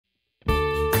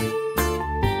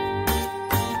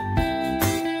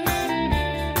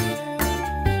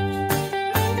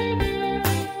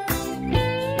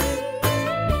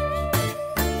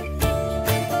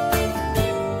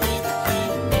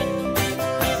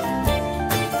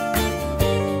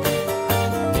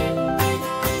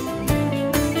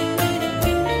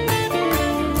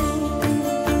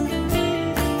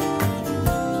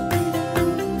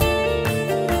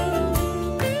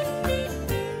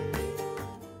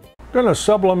Going to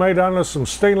sublimate onto some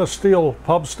stainless steel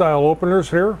pub style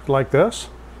openers here like this.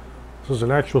 This is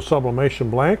an actual sublimation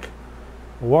blank.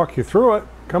 I'll walk you through it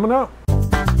coming up.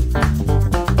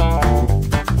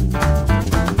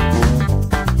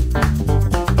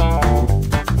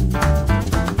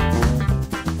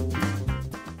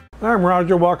 I'm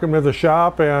Roger, welcome to the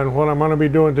shop, and what I'm going to be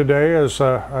doing today is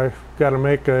I've got to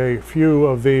make a few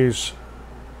of these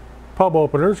pub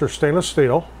openers. They're stainless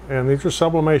steel, and these are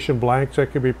sublimation blanks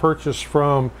that can be purchased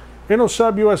from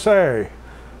Sub USA,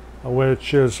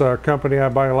 which is a company I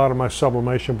buy a lot of my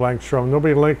sublimation blanks from. There'll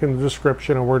be a link in the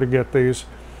description on where to get these.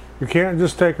 You can't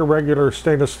just take a regular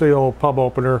stainless steel pub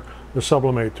opener to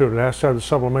sublimate to it. It has to have the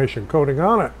sublimation coating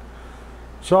on it.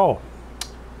 So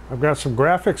I've got some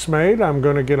graphics made. I'm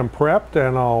going to get them prepped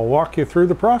and I'll walk you through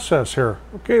the process here.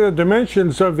 Okay, the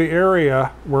dimensions of the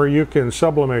area where you can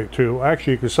sublimate to,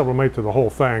 actually you can sublimate to the whole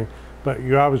thing, but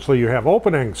you have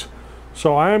openings.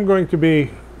 So I am going to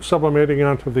be sublimating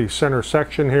onto the center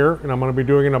section here, and I'm going to be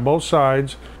doing it on both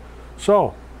sides.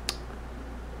 So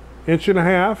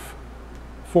 1.5 inches,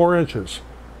 4 inches.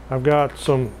 I've got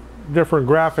some different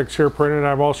graphics here printed.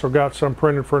 I've also got some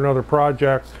printed for another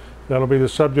project. That'll be the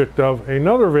subject of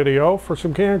another video for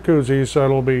some can koozies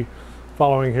that'll be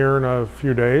following here in a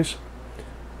few days.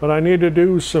 But I need to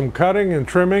do some cutting and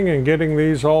trimming and getting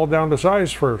these all down to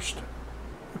size first.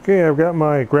 Okay, I've got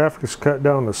my graphics cut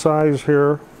down to size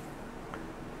here,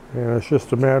 and it's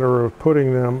just a matter of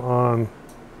putting them on.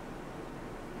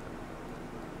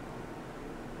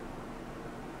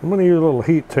 I'm going to use a little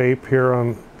heat tape here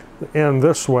on the end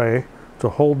this way to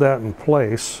hold that in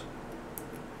place,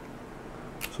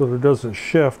 so that it doesn't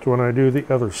shift when I do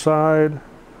the other side.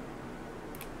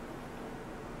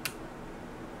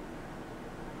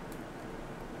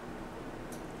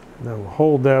 Now we'll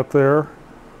hold that there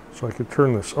so I can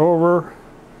turn this over.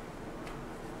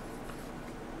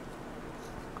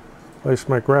 Place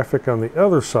my graphic on the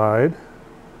other side.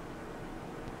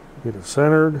 Get it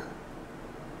centered.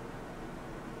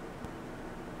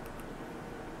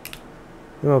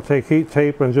 Then I'll take heat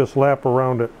tape and just lap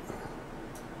around it.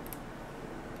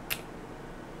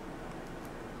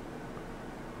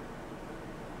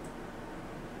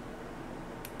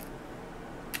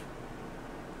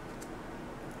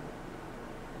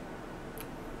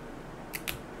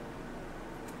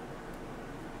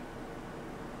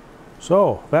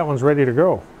 So that one's ready to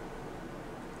go.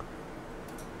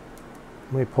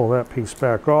 Let me pull that piece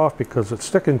back off because it's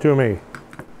sticking to me.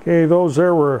 Okay, those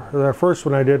there were, the first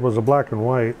one I did was a black and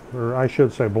white, or I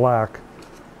should say black.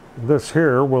 This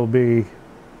here will be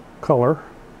color.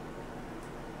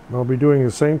 I'll be doing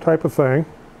the same type of thing.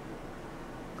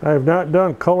 I have not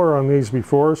done color on these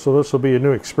before, so this will be a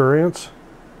new experience.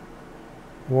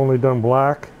 I've only done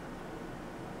black.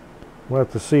 We'll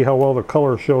have to see how well the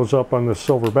color shows up on this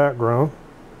silver background.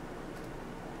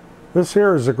 This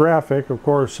here is a graphic. Of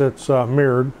course, it's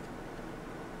mirrored.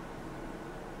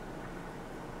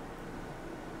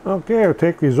 Okay, I'll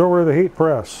take these over to the heat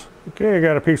press. Okay, I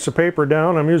got a piece of paper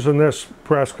down. I'm using this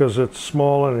press because it's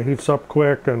small and it heats up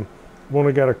quick, and I've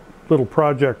only got a little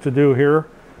project to do here.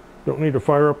 Don't need to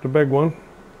fire up the big one.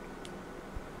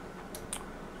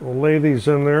 We'll lay these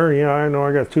in there. Yeah, I know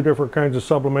I got two different kinds of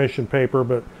sublimation paper,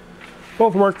 but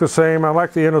both work the same. I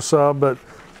like the Sub, but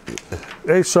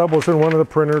A-Sub was in one of the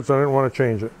printers. I didn't want to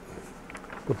change it.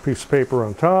 Put a piece of paper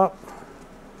on top.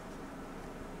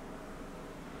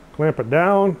 Clamp it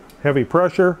down. Heavy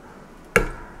pressure.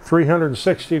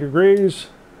 360 degrees.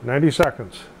 90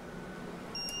 seconds.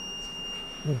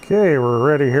 Okay, we're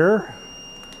ready here.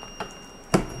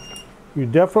 You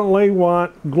definitely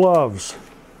want gloves.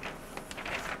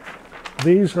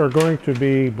 These are going to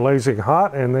be blazing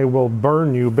hot and they will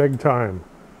burn you big time.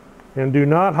 And do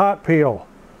not hot peel.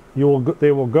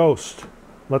 They will ghost.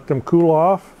 Let them cool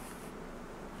off.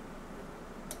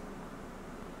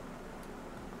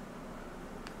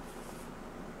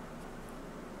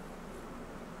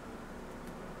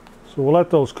 So we'll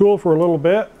let those cool for a little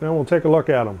bit, then we'll take a look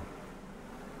at them.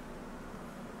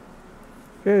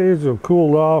 Okay, these have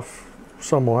cooled off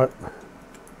somewhat.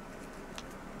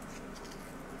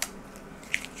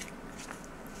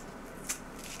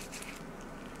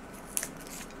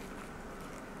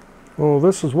 Oh,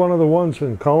 this is one of the ones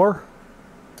in color.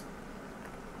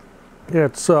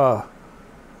 It's, well,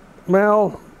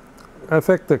 I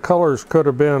think the colors could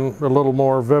have been a little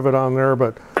more vivid on there,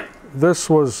 but this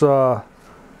was,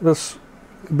 this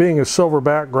being a silver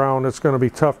background, it's going to be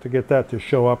tough to get that to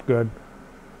show up good.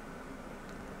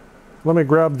 Let me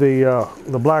grab the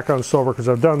black on silver because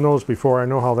I've done those before. I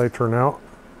know how they turn out.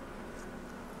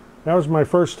 That was my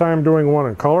first time doing one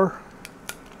in color.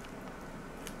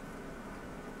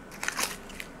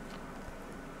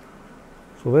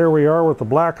 So there we are with the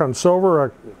black on silver.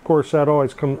 Of course, that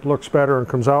always looks better and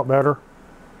comes out better.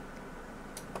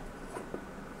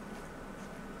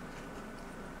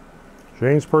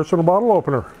 Jane's personal bottle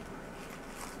opener.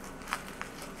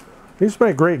 These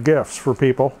make great gifts for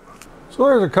people. So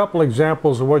there's a couple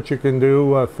examples of what you can do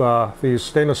with these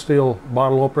stainless steel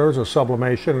bottle openers of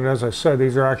Sublimation. And as I said,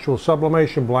 these are actual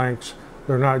Sublimation blanks.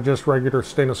 They're not just regular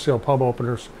stainless steel pub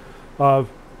openers.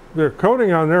 The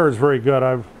coating on there is very good.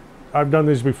 I've done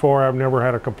these before. I've never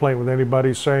had a complaint with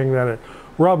anybody saying that it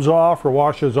rubs off or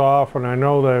washes off. And I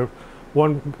know that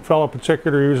one fellow in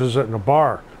particular uses it in a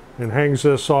bar and hangs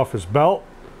this off his belt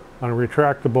on a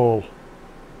retractable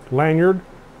lanyard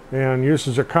and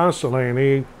uses it constantly, and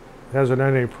he hasn't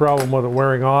had any problem with it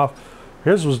wearing off.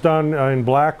 His was done in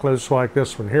black, just like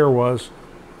this one here was,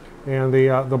 and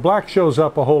the black shows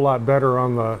up a whole lot better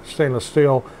on the stainless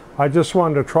steel. I just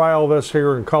wanted to try all this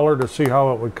here in color to see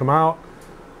how it would come out.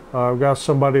 I've got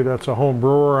somebody that's a home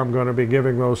brewer I'm going to be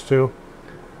giving those to.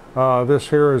 This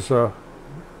here is a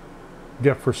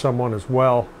gift for someone as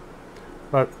well.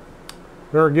 But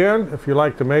there again, if you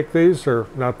like to make these, they're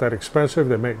not that expensive.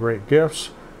 They make great gifts.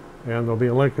 And there'll be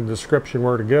a link in the description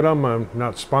where to get them. I'm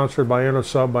not sponsored by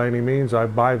InnoSub by any means. I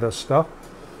buy this stuff.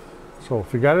 So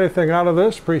if you got anything out of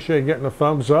this, appreciate getting a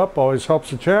thumbs up. Always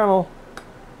helps the channel.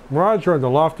 I'm Roger in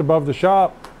the loft above the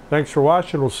shop. Thanks for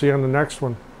watching. We'll see you on the next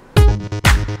one.